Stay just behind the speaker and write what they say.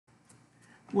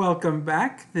Welcome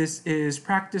back. This is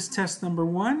practice test number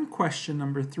 1, question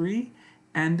number 3,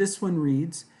 and this one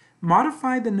reads,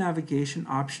 modify the navigation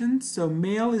options so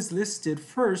mail is listed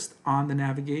first on the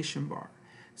navigation bar.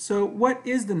 So what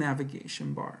is the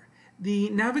navigation bar? The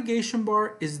navigation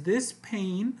bar is this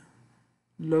pane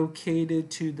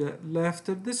located to the left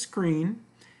of the screen,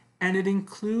 and it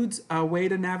includes a way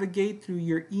to navigate through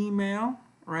your email,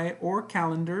 right, or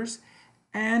calendars,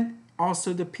 and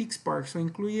also the Pix bar. So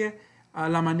incluye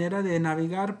la manera de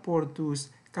navegar por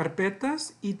tus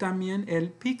carpetas y también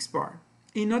el Pix bar.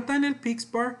 Y nota en el Pix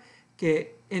bar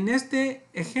que en este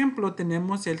ejemplo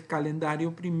tenemos el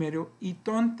calendario primero y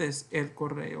entonces el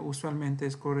correo. Usualmente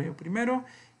es correo primero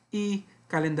y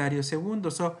calendario segundo.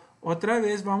 So, otra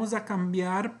vez vamos a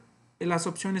cambiar las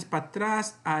opciones para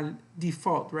atrás al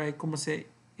default, right? Como se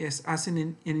hacen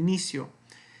en inicio.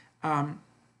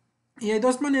 Y hay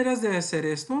dos maneras de hacer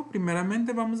esto.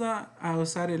 Primeramente vamos a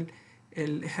usar el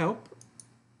help,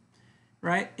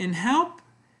 right? In help,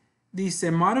 dice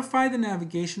modify the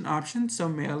navigation option so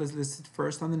mail is listed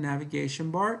first on the navigation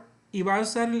bar. Y va a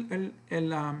usar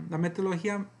la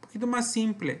metodología un poquito más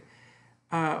simple.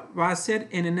 Va a ser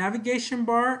en el navigation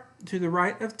bar to the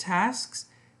right of tasks,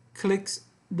 clicks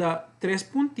the tres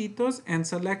puntitos and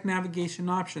select navigation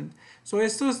option. So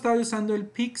esto está usando el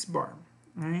Pix bar,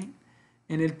 right?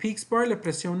 En el Pix bar le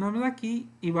presionamos aquí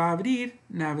y va a abrir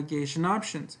navigation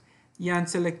options. Ya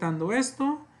selectando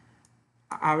esto,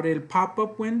 abre el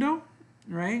pop-up window,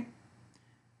 right?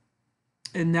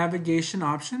 And navigation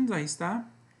options, ahí está.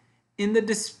 In the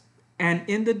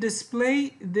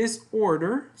display this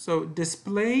order, so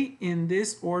display in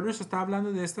this order, so está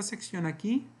hablando de esta sección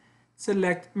aquí,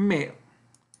 select mail.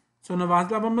 So nomás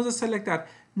la vamos a selectar.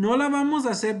 No la vamos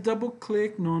a hacer double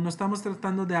click, no estamos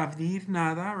tratando de abrir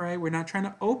nada, right? We're not trying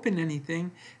to open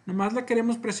anything. Nomás la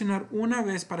queremos presionar una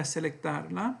vez para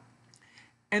selectarla.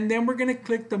 And then we're going to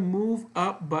click the move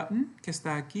up button que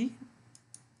está aquí.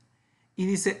 Y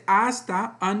dice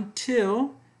hasta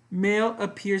until mail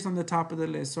appears on the top of the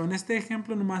list. So en este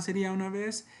ejemplo nomás sería una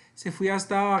vez. Si fui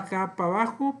hasta acá para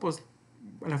abajo, pues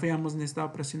la habíamos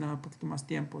necesitado presionar un poquito más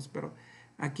tiempos. Pero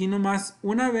aquí nomás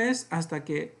una vez hasta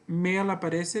que mail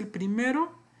aparece el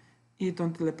primero. Y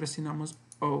entonces le presionamos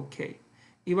OK.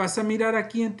 Y vas a mirar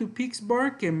aquí en tu Pix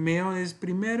bar que mail es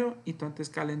primero y entonces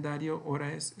calendario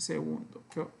ahora es segundo.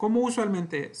 Como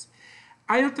usualmente es.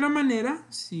 Hay otra manera,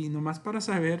 si nomás para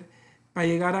saber, para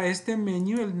llegar a este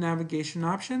menú, el Navigation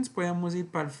Options, podemos ir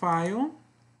para el File,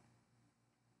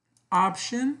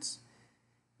 Options,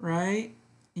 right?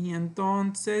 Y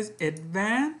entonces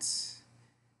Advanced.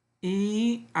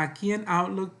 Y aquí en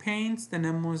Outlook Panes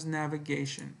tenemos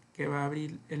Navigation, que va a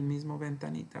abrir el mismo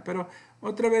ventanita. Pero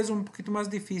otra vez un poquito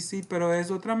más difícil, pero es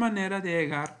otra manera de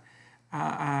llegar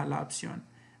a la opción.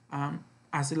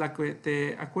 Haz la que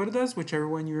te acuerdas, whichever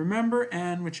one you remember,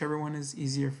 and whichever one is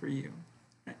easier for you.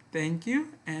 Thank you,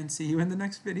 and see you in the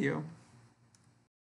next video.